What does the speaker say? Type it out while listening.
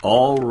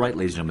Alright,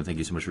 ladies and gentlemen, thank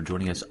you so much for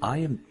joining us. I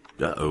am...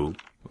 Oh,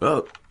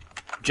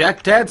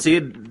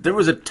 JackTancey, there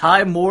was a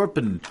time warp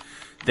and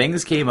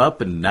things came up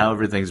and now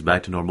everything's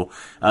back to normal.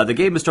 The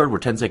game has started, we're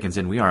 10 seconds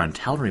in, we are on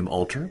Tal'Darim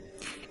Altar.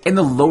 In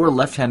the lower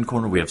left-hand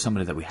corner, we have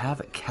somebody that we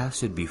have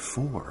casted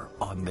before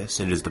on this.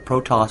 It is the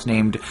Protoss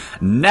named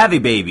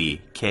Navibaby,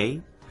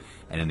 K.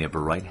 And in the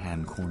upper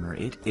right-hand corner,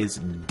 it is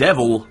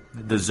Devil,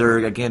 the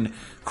Zerg. Again,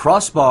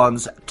 cross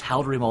spawns,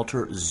 Tal'Darim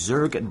Altar,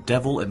 Zerg,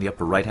 Devil in the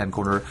upper right-hand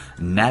corner,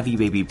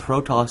 Navibaby,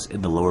 Protoss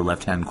in the lower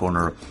left-hand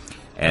corner.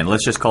 And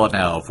let's just call it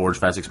now, Forge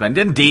Fast Expand.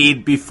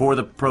 Indeed, before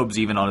the probe's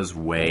even on his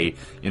way.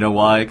 You know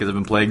why? Because I've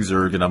been playing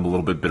Zerg and I'm a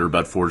little bit bitter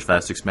about Forge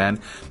Fast Expand.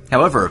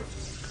 However,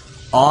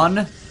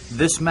 on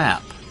this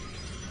map,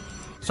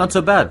 it's not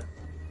so bad.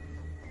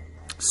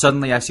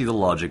 Suddenly I see the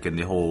logic in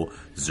the whole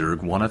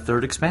Zerg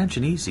 1/3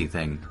 expansion easy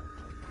thing.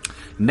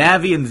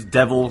 Navi and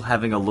Devil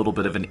having a little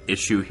bit of an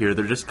issue here.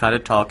 They're just kind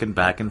of talking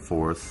back and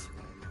forth.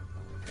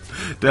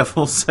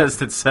 Devil says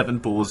that 7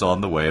 pool is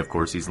on the way. Of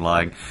course, he's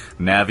lying.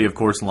 Navi, of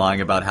course,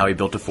 lying about how he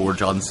built a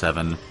forge on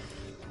 7.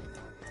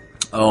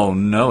 Oh,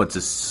 no, it's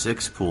a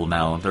 6 pool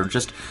now. They're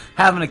just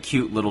having a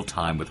cute little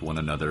time with one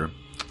another.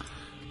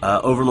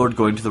 Overlord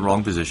going to the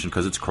wrong position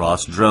because it's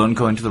crossed. Drone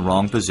going to the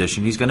wrong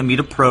position. He's going to meet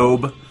a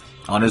probe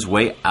on his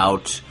way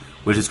out,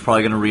 which is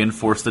probably going to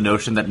reinforce the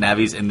notion that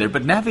Navi's in there.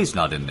 But Navi's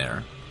not in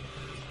there.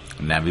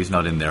 Navi's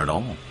not in there at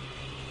all.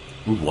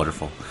 Ooh,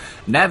 wonderful.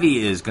 Navi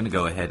is going to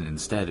go ahead and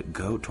instead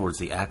go towards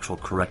the actual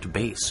correct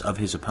base of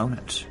his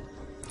opponent.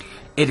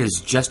 It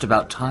is just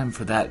about time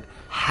for that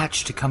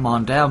hatch to come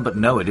on down, but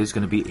no, it is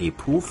going to be a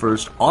pool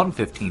first on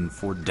 15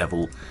 for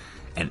Devil,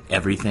 and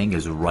everything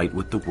is right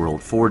with the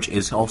world. Forge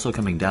is also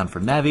coming down for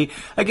Navi.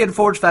 Again,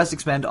 Forge Fast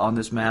Expand on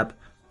this map,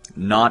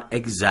 not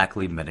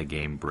exactly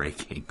metagame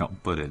breaking, I'll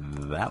put it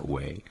that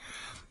way.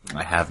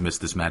 I have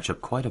missed this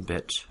matchup quite a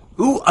bit.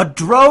 Ooh, a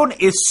drone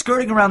is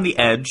skirting around the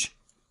edge.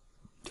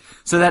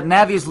 So that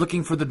Navi is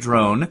looking for the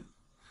drone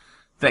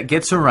that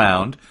gets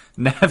around.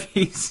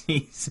 Navi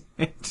sees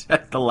it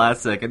at the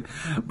last second,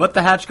 but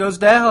the hatch goes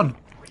down.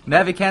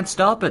 Navi can't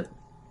stop it.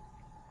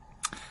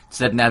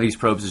 Instead, Navi's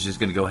probes is just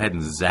going to go ahead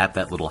and zap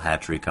that little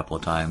hatchery a couple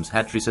of times.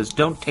 Hatchery says,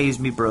 don't tase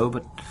me, bro,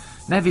 but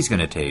Navi's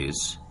going to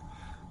tase.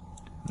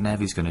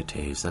 Navi's going to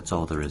tase. That's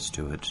all there is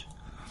to it.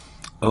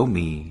 Oh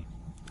me.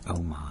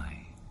 Oh my.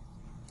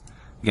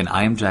 Again,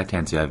 I am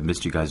JackTancey. I've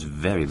missed you guys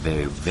very,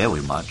 very,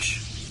 very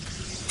much.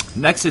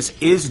 Nexus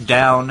is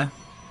down.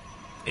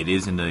 It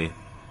is in the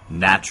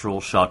natural,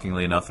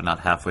 shockingly enough, and not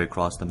halfway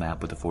across the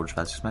map with the Forge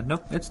Fast Expand.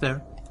 Nope, it's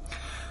there.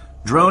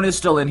 Drone is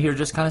still in here,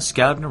 just kind of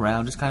scouting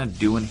around, just kind of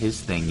doing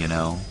his thing, you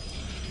know.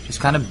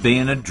 Just kind of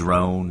being a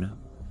drone.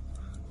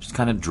 Just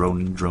kind of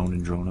droning.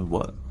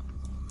 What?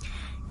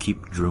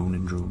 Keep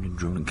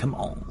droning. Come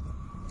on.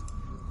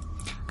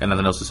 Got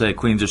nothing else to say.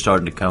 Queens are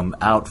starting to come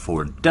out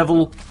for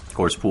Devil. Of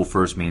course, pool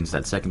first means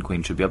that second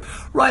queen should be up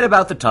right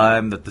about the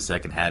time that the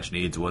second hatch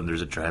needs one.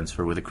 There's a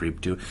transfer with a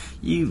creep too.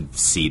 You've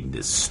seen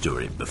this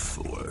story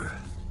before.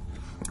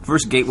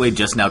 First gateway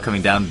just now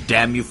coming down.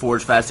 Damn you,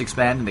 Forge Fast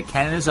Expand. And the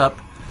cannon is up.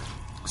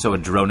 So a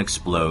drone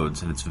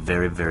explodes. And it's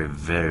very, very,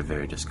 very,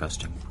 very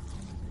disgusting.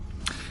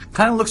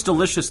 Kind of looks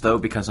delicious, though,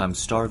 because I'm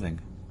starving.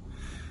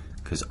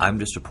 Because I'm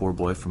just a poor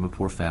boy from a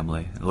poor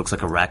family. It looks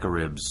like a rack of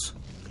ribs.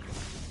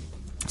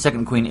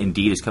 Second queen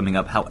indeed is coming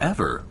up.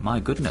 However, my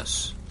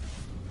goodness.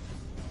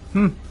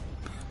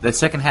 That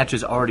second hatch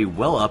is already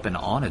well up and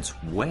on its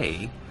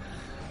way.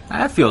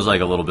 That feels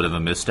like a little bit of a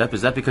misstep.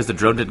 Is that because the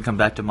drone didn't come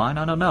back to mine?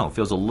 I don't know. It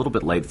feels a little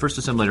bit late. First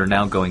assimilator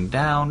now going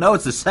down. No,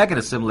 it's the second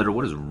assimilator.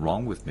 What is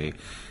wrong with me?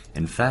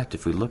 In fact,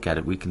 if we look at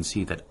it, we can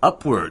see that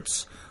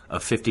upwards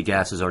of 50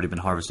 gas has already been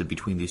harvested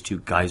between these two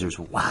geysers.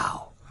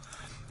 Wow.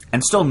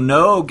 And still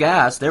no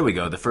gas. There we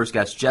go. The first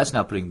gas just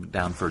now putting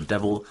down for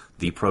Devil,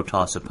 the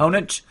Protoss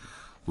opponent.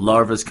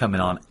 Larva's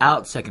coming on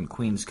out. Second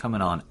Queen's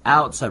coming on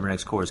out.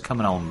 Cybernex Core is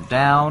coming on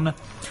down.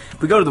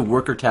 If we go to the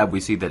Worker tab,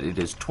 we see that it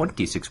is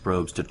 26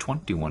 probes to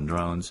 21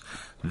 drones.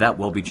 That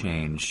will be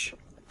changed.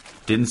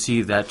 Didn't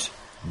see that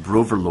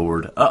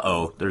Broverlord.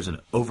 Uh-oh. There's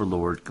an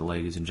Overlord,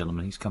 ladies and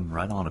gentlemen. He's coming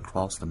right on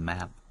across the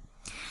map.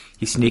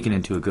 He's sneaking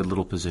into a good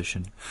little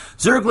position.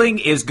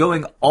 Zergling is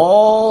going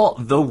all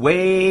the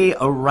way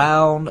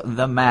around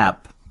the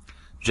map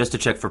just to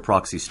check for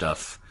proxy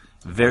stuff.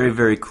 Very,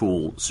 very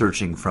cool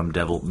searching from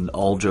Devil, and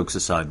all jokes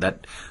aside.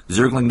 That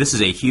Zergling, this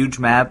is a huge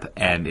map,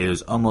 and it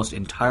is almost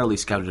entirely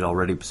scouted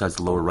already, besides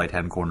the lower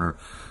right-hand corner,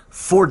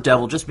 for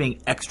Devil, just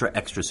being extra,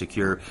 extra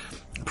secure.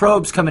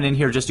 Probes coming in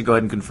here just to go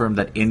ahead and confirm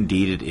that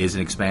indeed it is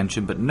an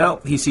expansion, but no,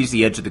 he sees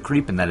the edge of the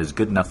creep, and that is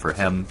good enough for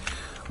him.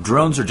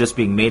 Drones are just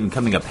being made and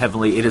coming up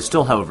heavily. It is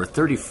still, however,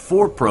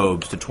 34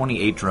 probes to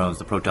 28 drones.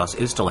 The Protoss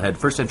is still ahead.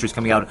 First entry's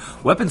coming out.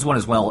 Weapons 1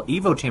 as well.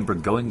 Evo Chamber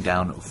going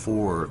down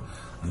for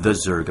the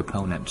Zerg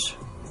opponent.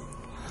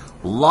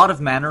 A lot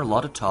of manner, a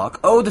lot of talk.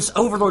 Oh, this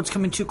Overlord's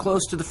coming too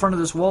close to the front of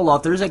this wall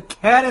off. There's a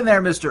cannon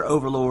there, Mr.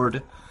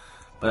 Overlord.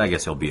 But I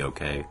guess he'll be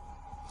okay.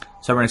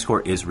 Cybernex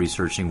Core is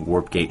researching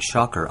Warp Gate.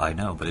 Shocker, I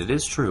know, but it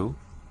is true.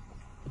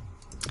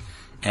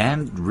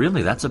 And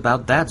really, that's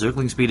about that.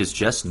 Zergling speed is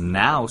just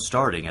now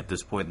starting at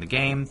this point in the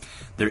game.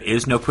 There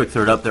is no quick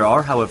third up. There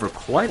are, however,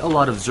 quite a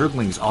lot of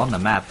Zerglings on the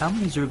map. How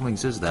many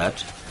Zerglings is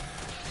that?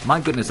 My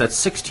goodness, that's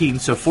 16,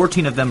 so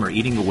 14 of them are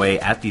eating away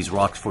at these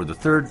rocks for the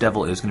third.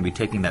 Devil is going to be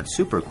taking that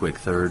super quick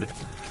third.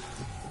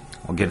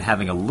 Again,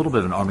 having a little bit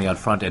of an army out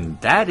front,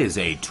 and that is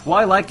a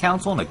Twilight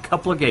Council and a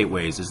couple of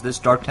gateways. Is this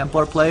Dark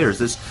Templar play, or is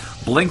this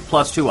Blink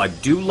 +2? I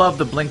do love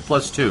the Blink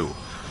 +2.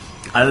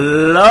 I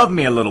love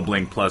me a little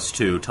Blink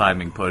 +2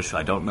 timing push.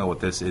 I don't know what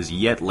this is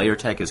yet. Layer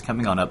Tech is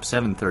coming on up,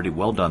 730.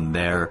 Well done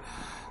there.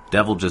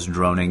 Devil just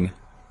droning.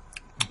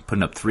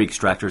 Putting up 3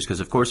 extractors, because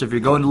of course if you're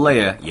going to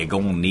Leia, you're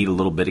going to need a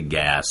little bit of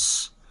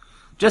gas.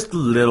 Just a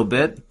little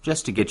bit,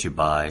 just to get you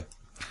by.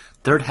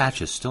 Third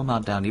hatch is still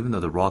not down, even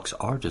though the rocks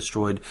are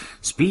destroyed.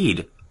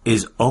 Speed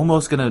is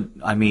almost going to,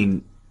 I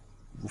mean,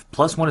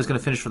 +1 is going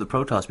to finish for the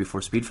Protoss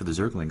before speed for the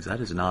Zerglings. That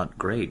is not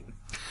great.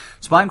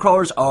 Spine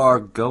crawlers are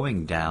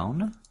going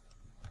down.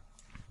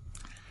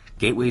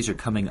 Gateways are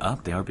coming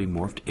up. They are being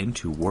morphed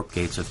into warp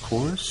gates, of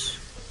course.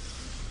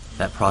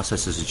 That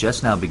process is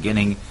just now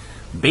beginning.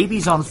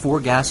 Baby's on 4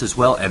 gas as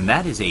well, and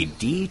that is a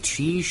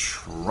DT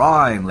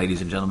Shrine,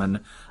 ladies and gentlemen.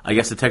 I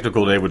guess the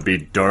technical name would be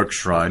Dark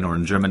Shrine, or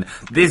in German,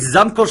 the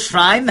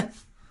Dunkelschrein.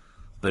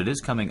 But it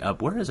is coming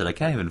up. Where is it? I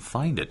can't even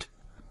find it.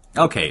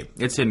 Okay,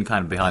 it's in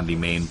kind of behind the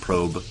main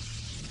probe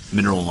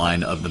mineral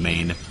line of the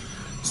main.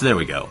 So there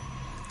we go.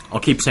 I'll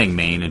keep saying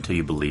main until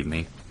you believe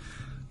me.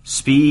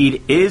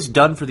 Speed is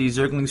done for these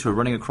Zerglings who are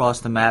running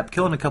across the map,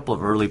 killing a couple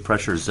of early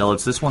pressure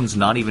zealots. This one's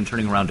not even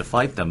turning around to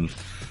fight them.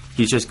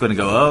 He's just going to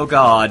go, oh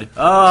god,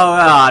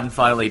 and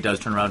finally he does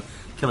turn around,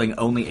 killing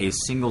only a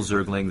single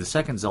Zergling. The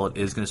second zealot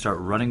is going to start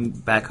running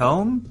back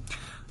home.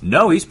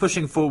 No, he's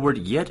pushing forward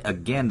yet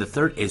again. The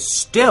third is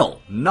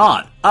still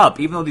not up,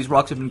 even though these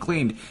rocks have been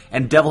cleaned,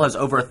 and Devil has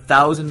over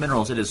 1,000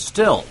 minerals. It is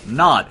still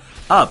not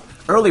up.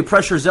 Early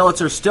pressure zealots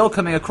are still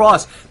coming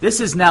across. This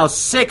is now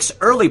 6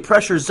 early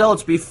pressure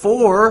zealots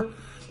before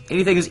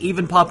anything has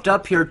even popped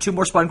up here. 2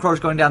 more spine crawlers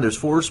going down. There's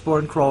 4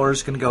 spine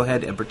crawlers going to go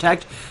ahead and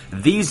protect.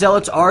 These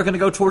zealots are going to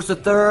go towards the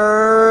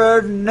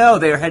third. No,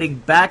 they are heading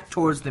back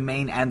towards the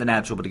main and the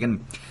natural. But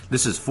again,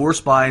 this is 4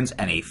 spines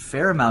and a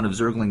fair amount of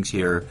Zerglings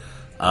here.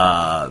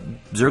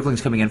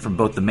 Zerglings coming in from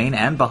both the main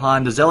and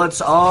behind. The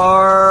zealots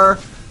are...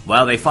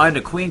 well, they find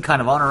a queen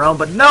kind of on her own,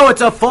 but no,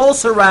 it's a full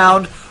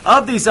surround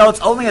of these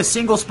zealots. Only a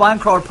single spine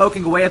crawler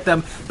poking away at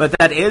them, but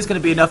that is going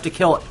to be enough to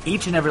kill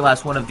each and every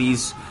last one of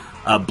these.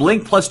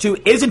 Blink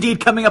 +2 is indeed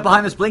coming up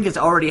behind this. Blink is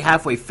already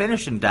halfway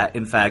finished, in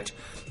fact.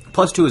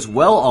 +2 is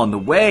well on the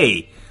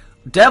way.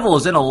 Devil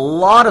is in a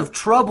lot of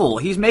trouble.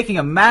 He's making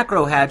a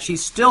macro hatch. He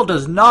still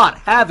does not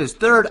have his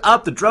third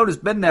up. The drone has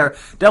been there.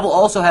 Devil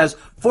also has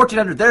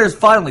 1,400. There's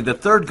finally the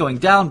third going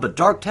down, but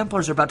Dark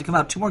Templars are about to come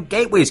out. 2 more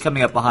gateways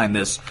coming up behind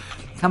this.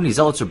 How many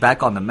zealots are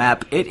back on the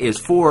map? It is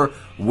 4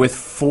 with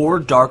 4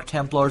 Dark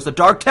Templars. The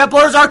Dark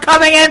Templars are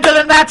coming into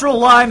the natural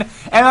line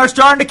and are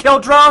starting to kill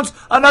drones.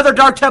 Another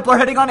Dark Templar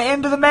heading on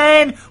into the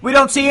main. We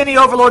don't see any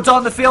Overlords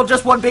on the field,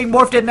 just one being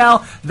morphed in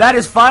now. That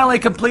is finally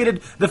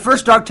completed. The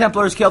first Dark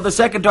Templar is killed. The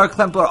second Dark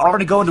Templar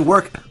already going to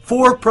work.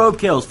 4 probe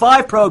kills,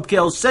 5 probe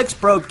kills, 6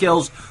 probe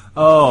kills.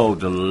 Oh,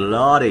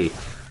 Delotty.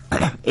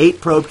 8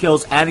 probe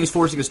kills, and he's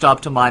forcing a stop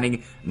to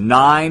mining.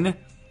 9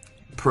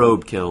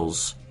 probe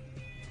kills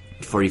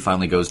before he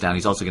finally goes down.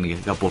 He's also going to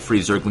get a couple of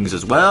free Zerglings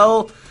as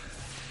well.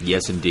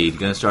 Yes, indeed.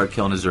 Going to start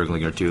killing a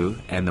Zergling or 2.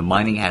 And the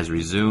mining has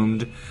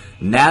resumed.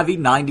 Navi,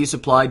 90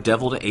 supply.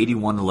 Devil to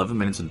 81, 11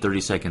 minutes and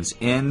 30 seconds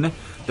in.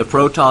 The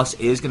Protoss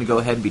is going to go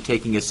ahead and be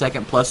taking his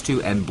second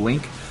 +2 and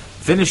Blink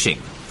finishing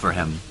for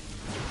him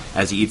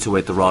as he eats away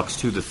at the rocks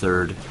to the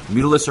third.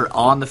 Mutalisks are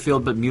on the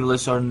field, but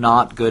Mutalisks are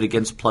not good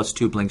against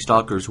 +2 Blink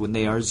Stalkers when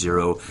they are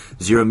 0.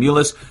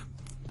 Mutalisks.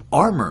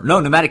 Armor. No,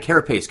 Pneumatic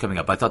Carapace coming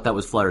up. I thought that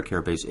was Flyer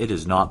Carapace. It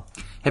is not.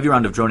 Heavy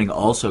round of droning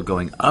also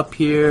going up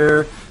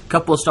here.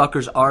 Couple of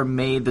Stalkers are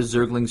made. The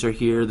Zerglings are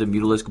here. The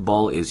Mutalisk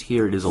ball is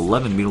here. It is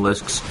 11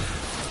 Mutalisks.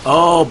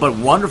 Oh, but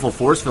wonderful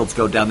force fields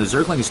go down. The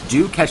Zerglings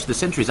do catch the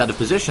sentries out of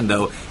position,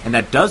 though, and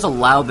that does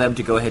allow them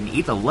to go ahead and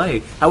eat the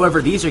lay.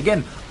 However, these are,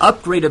 again,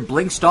 upgraded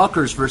Blink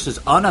Stalkers versus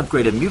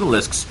unupgraded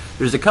Mutalisks.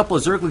 There's a couple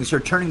of Zerglings here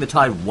turning the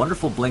tide.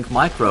 Wonderful Blink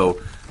Micro.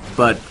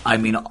 But, I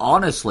mean,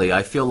 honestly,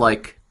 I feel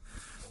like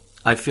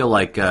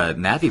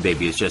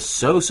Navibaby is just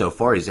so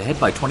far. He's ahead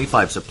by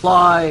 25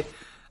 supply.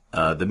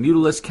 The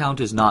Mutalisk count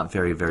is not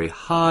very, very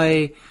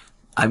high.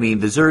 I mean,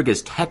 the Zerg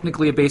is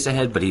technically a base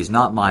ahead, but he's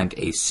not mined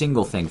a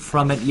single thing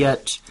from it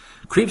yet.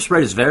 Creep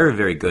spread is very,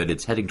 very good.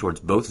 It's heading towards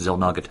both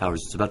Xel'Naga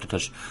towers. It's about to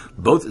touch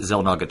both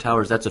Xel'Naga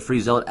towers. That's a free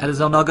Zealot at a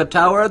Xel'Naga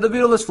tower. The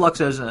Mutalisk Flux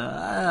says,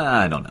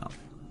 I don't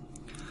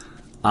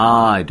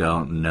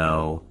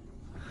know.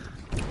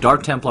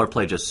 Dark Templar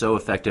play just so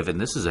effective, and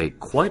this is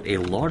quite a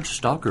large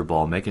Stalker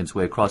ball making its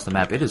way across the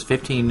map. It is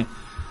 15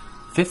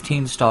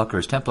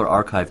 Stalkers. Templar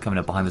Archive coming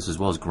up behind this, as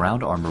well as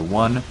Ground Armor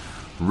 1.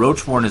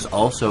 Roachwarren is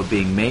also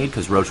being made,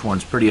 because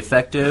Roachwarren's pretty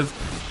effective.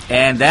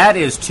 And that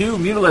is 2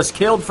 Mutalisks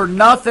killed for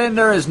nothing.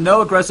 There is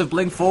no aggressive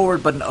blink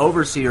forward, but an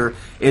Overseer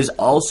is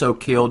also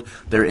killed.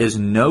 There is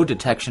no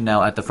detection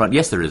now at the front.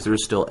 Yes, there is. There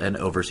is still an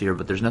Overseer,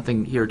 but there's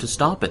nothing here to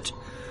stop it.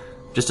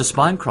 Just a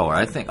Spine Crawler.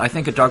 I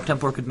think a Dark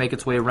Templar could make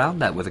its way around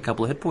that with a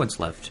couple of hit points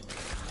left.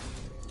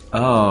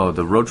 Oh,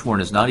 the Roachborn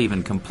is not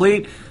even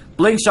complete.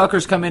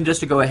 Blinkstalkers come in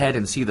just to go ahead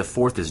and see the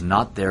 4th is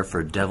not there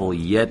for Devil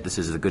yet. This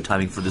is a good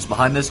timing for this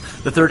behind this.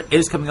 The 3rd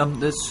is coming on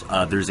this.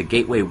 There's a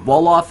Gateway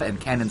wall off and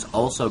cannons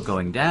also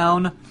going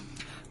down.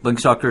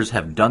 Blinkstalkers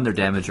have done their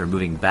damage, are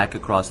moving back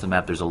across the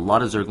map. There's a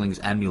lot of Zerglings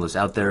and Mulas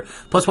out there.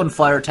 +1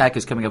 fire attack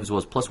is coming up as well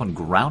as +1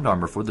 ground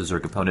armor for the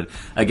Zerg opponent.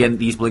 Again,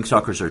 these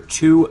Blinkstalkers are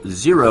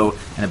 2-0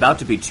 and about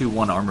to be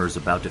 2-1 armor is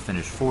about to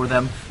finish for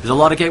them. There's a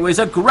lot of gateways.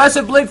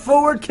 Aggressive blink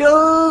forward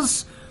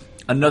kills!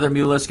 Another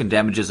Mutalisk and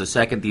damages a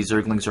second. These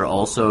Zerglings are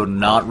also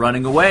not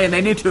running away, and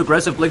they need to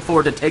aggressive blink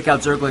forward to take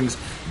out Zerglings.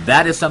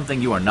 That is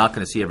something you are not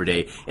going to see every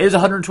day. It is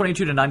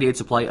 122 to 98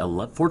 supply,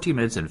 14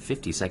 minutes and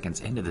 50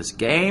 seconds into this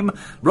game.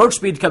 Roach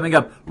speed coming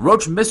up.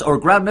 Roach missile or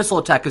ground missile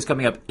attack is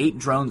coming up. 8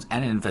 drones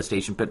and an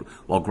infestation pit,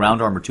 while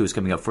ground armor 2 is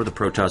coming up for the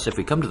Protoss. If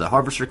we come to the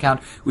Harvester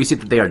count, we see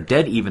that they are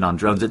dead even on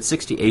drones at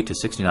 68 to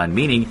 69,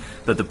 meaning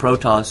that the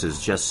Protoss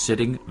is just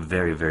sitting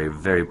very, very,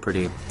 very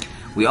pretty.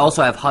 We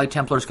also have High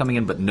Templars coming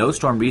in, but no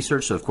Storm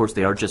Research, so of course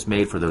they are just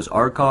made for those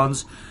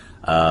Archons.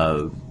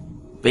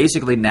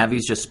 Basically,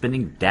 Navi's just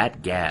spinning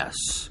dat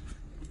gas.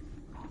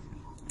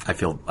 I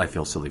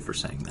feel silly for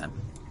saying that,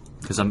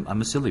 because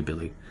I'm a silly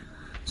Billy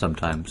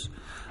sometimes.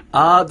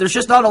 There's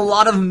just not a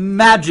lot of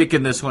magic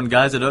in this one,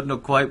 guys. I don't know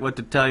quite what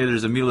to tell you.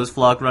 There's a Mutalisk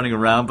flock running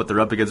around, but they're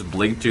up against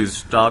Blink-2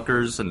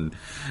 Stalkers, and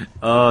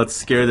it's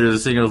scary. There's a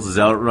single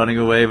Zelt running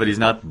away, but he's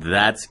not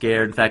that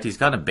scared. In fact, he's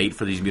kind of bait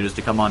for these Mutalisks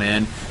to come on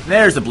in.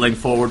 There's the Blink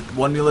forward.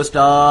 1 Mutalisk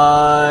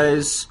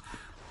dies.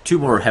 2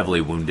 more heavily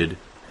wounded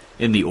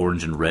in the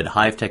orange and red.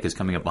 Hive Tech is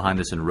coming up behind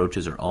this, and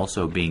Roaches are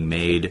also being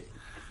made.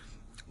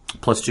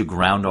 +2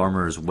 ground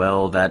armor as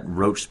well. That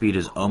Roach speed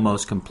is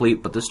almost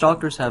complete, but the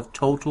Stalkers have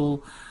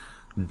total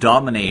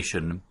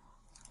domination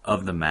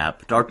of the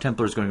map. Dark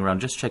Templar is going around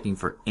just checking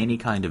for any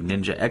kind of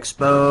Ninja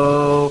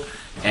Expo.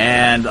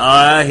 And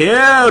a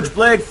huge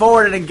blink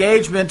forward and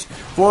engagement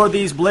for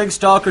these Blink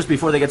Stalkers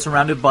before they get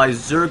surrounded by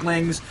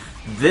Zerglings.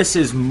 This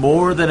is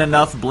more than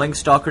enough Blink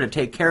Stalker to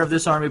take care of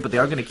this army, but they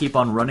are going to keep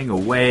on running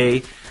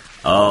away.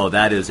 Oh,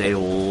 that is a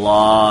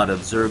lot of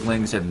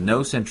Zerglings and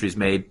no sentries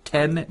made.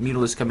 10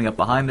 Mutalisks coming up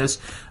behind this.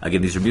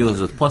 Again, these are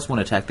Mutalisks with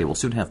 +1 attack. They will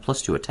soon have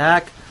 +2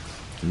 attack.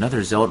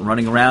 Another Zealot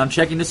running around,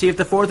 checking to see if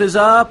the 4th is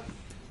up.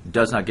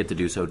 Does not get to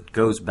do so.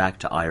 Goes back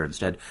to Ire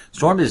instead.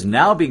 Storm is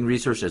now being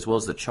researched as well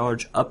as the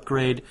Charge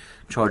upgrade.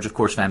 Charge, of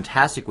course,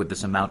 fantastic with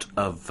this amount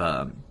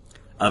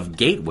of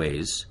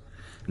gateways.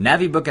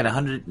 Navibook at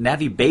 100.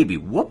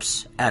 Navibaby,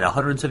 whoops, at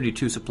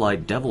 172 supply.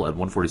 Devil at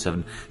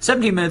 147.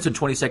 17 minutes and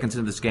 20 seconds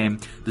into this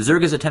game. The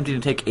Zerg is attempting to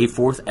take a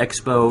 4th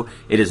Expo.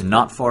 It is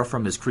not far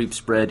from his creep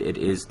spread. It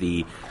is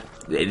the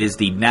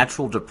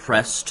natural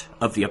depressed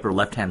of the upper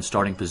left-hand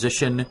starting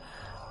position.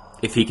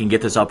 If he can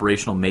get this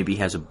operational, maybe he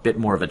has a bit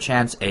more of a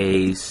chance.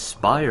 A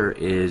Spire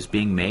is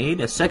being made.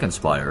 A 2nd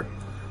Spire.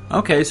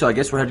 Okay, so I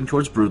guess we're heading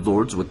towards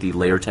Broodlords with the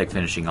Layer Tech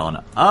finishing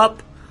on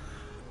up.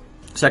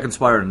 2nd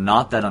Spire,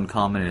 not that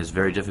uncommon. It is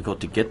very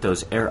difficult to get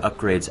those air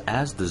upgrades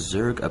as the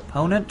Zerg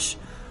opponent.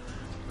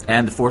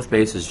 And the 4th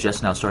base is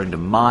just now starting to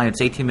mine.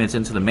 It's 18 minutes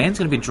in, so the main's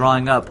going to be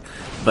drawing up.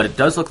 But it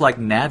does look like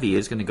Navi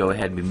is going to go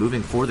ahead and be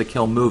moving for the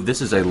kill move.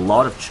 This is a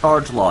lot of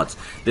charge lots.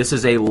 This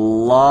is a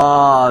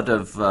lot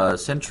of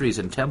sentries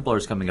and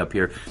Templars coming up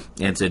here.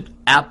 And it's an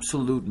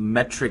absolute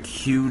metric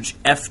huge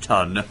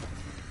F-ton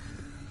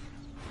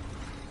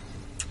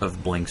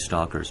of Blink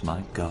Stalkers.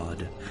 My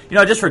God. You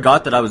know, I just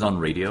forgot that I was on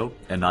radio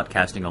and not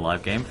casting a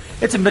live game.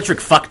 It's a metric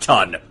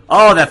fuck-ton.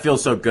 Oh, that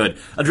feels so good.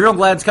 Adrenal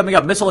Glands coming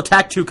up. Missile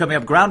Attack 2 coming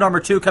up. Ground Armor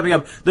 2 coming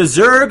up. The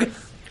Zerg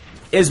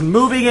is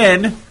moving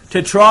in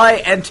to try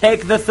and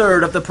take the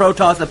 3rd of the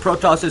Protoss. The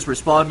Protoss is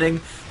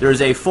responding. There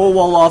is a full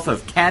wall off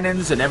of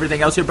cannons and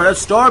everything else here, but a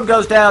Storm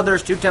goes down.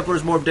 There's 2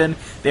 Templars morphed in.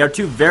 They are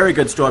 2 very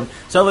good Storm.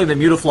 Suddenly the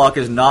Mutaflock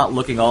is not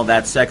looking all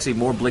that sexy.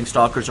 More Blink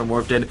Stalkers are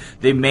morphed in.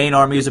 The main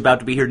army is about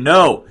to be here.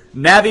 No!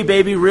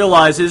 Navibaby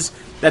realizes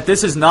that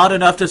this is not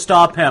enough to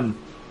stop him.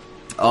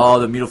 Oh,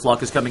 the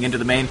Mutaflock is coming into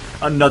the main.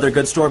 Another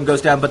good Storm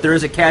goes down, but there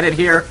is a cannon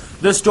here.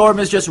 The Storm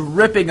is just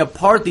ripping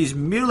apart these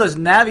Mulas.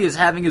 Navi is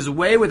having his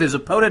way with his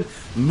opponent,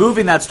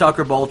 moving that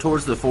Stalker Ball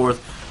towards the 4th.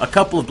 A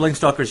couple of Blink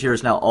Stalkers here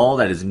is now all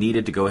that is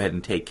needed to go ahead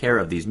and take care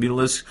of these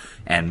Mutalisks.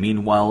 And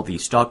meanwhile, the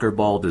Stalker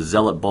Ball, the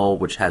Zealot Ball,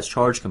 which has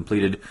charge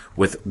completed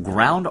with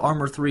Ground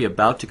Armor 3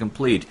 about to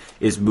complete,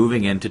 is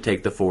moving in to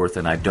take the 4th,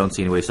 and I don't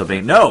see any way of stopping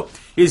it. No!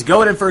 He's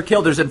going in for a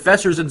kill. There's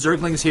Infestors and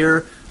Zerglings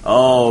here.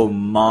 Oh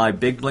my,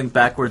 big blink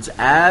backwards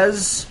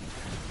as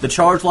the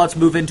charge lots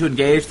move in to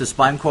engage. The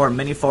Spine Core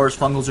Mini Forest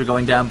Fungals are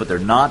going down, but they're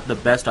not the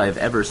best I have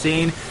ever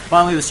seen.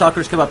 Finally, the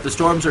Stalkers come up. The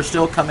Storms are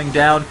still coming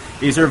down.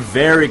 These are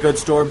very good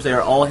Storms. They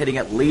are all hitting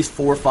at least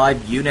 4 or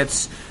 5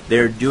 units.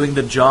 They're doing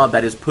the job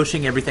that is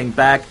pushing everything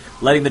back,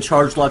 letting the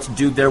charge lots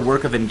do their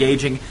work of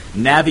engaging.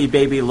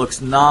 Navibaby looks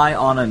nigh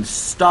on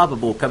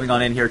unstoppable, coming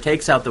on in here,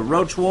 takes out the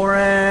Roach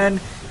Warren.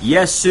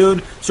 Yes,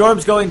 soon.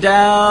 Storm's going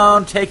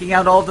down, taking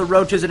out all the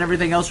roaches and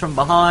everything else from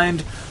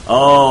behind.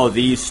 Oh,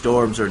 these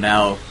storms are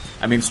now...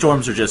 I mean,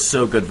 storms are just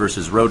so good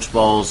versus roach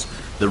balls.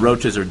 The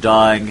roaches are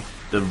dying.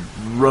 The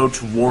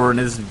Roach Warren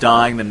is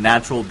dying. The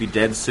natural will be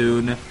dead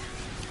soon.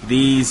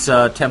 These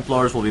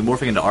Templars will be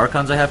morphing into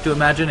Archons, I have to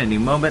imagine, any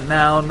moment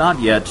now. Not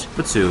yet,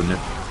 but soon.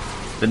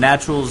 The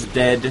natural's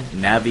dead.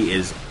 Navi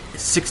is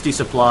 60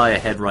 supply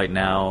ahead right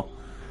now.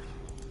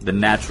 The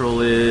natural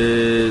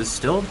is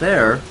still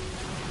there.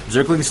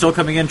 Zergling's still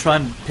coming in,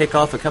 trying to pick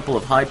off a couple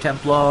of High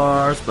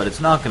Templars, but it's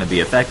not going to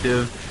be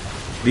effective.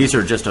 These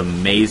are just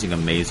amazing,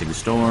 amazing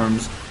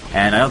storms.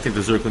 And I don't think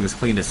the Zergling has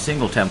cleaned a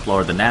single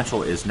Templar. The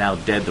natural is now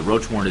dead. The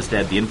Roach Warren is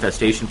dead. The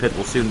Infestation Pit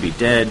will soon be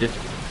dead.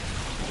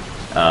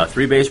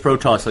 3 base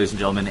Protoss, ladies and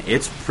gentlemen.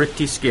 It's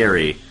pretty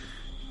scary.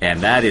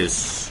 And that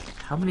is...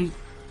 How many...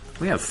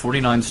 We have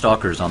 49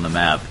 Stalkers on the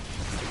map.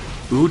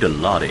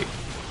 Oodalottie.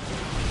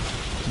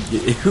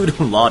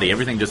 Oodalottie.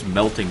 Everything just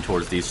melting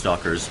towards these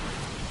Stalkers.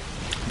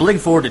 Blink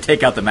forward to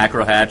take out the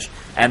Macro Hatch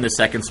and the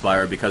second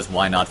Spire, because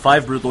why not?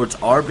 5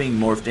 Broodlords are being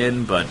morphed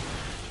in, but...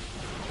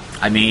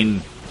 I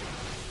mean...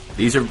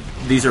 These are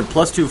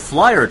 +2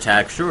 flyer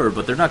attack, sure,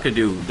 but they're not going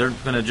to do... They're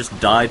going to just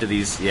die to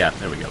these... Yeah,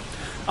 there we go.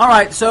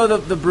 Alright, so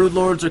the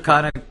Broodlords are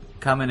kind of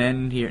coming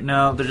in here.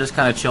 No, they're just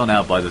kind of chilling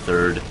out by the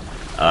third.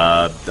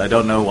 I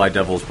don't know why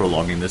Devil's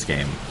prolonging this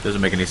game.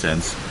 Doesn't make any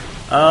sense.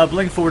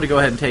 Blink forward to go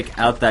ahead and take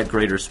out that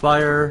Greater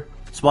Spire.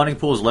 Spawning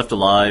Pool is left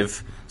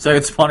alive.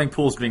 Second Spawning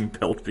Pool is being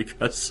built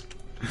because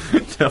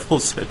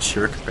Devil's a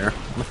jerk,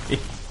 apparently.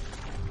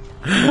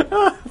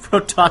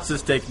 Protoss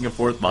is taking a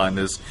fourth behind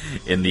this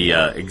in the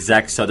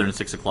exact southern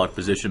 6 o'clock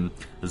position.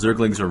 The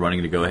Zerglings are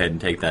running to go ahead and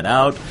take that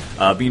out.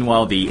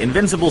 Meanwhile, the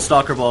Invincible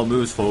Stalker Ball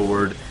moves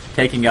forward,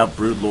 taking out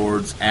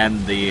Broodlords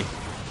and the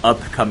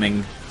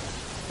upcoming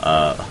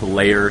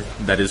layer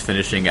that is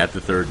finishing at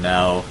the third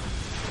now.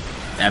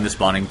 And the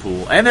Spawning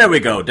Pool. And there we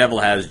go! Devil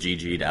has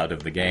GG'd out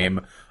of the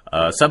game.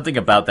 Something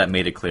about that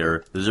made it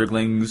clear. The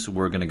Zerglings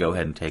were going to go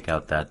ahead and take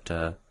out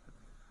that...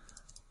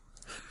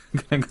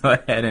 Gonna go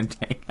ahead and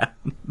take out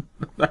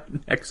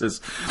that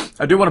Nexus.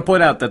 I do want to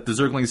point out that the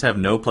Zerglings have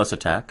no plus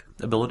attack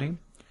ability,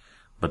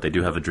 but they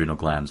do have adrenal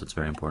glands. That's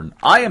very important.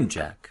 I am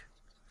Jack.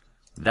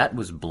 That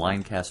was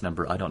Blindcast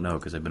number, I don't know,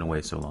 because I've been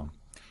away so long.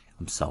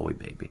 I'm sorry,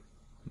 baby.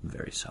 I'm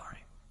very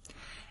sorry.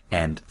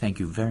 And thank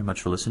you very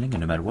much for listening,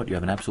 and no matter what, you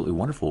have an absolutely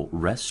wonderful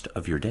rest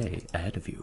of your day ahead of you.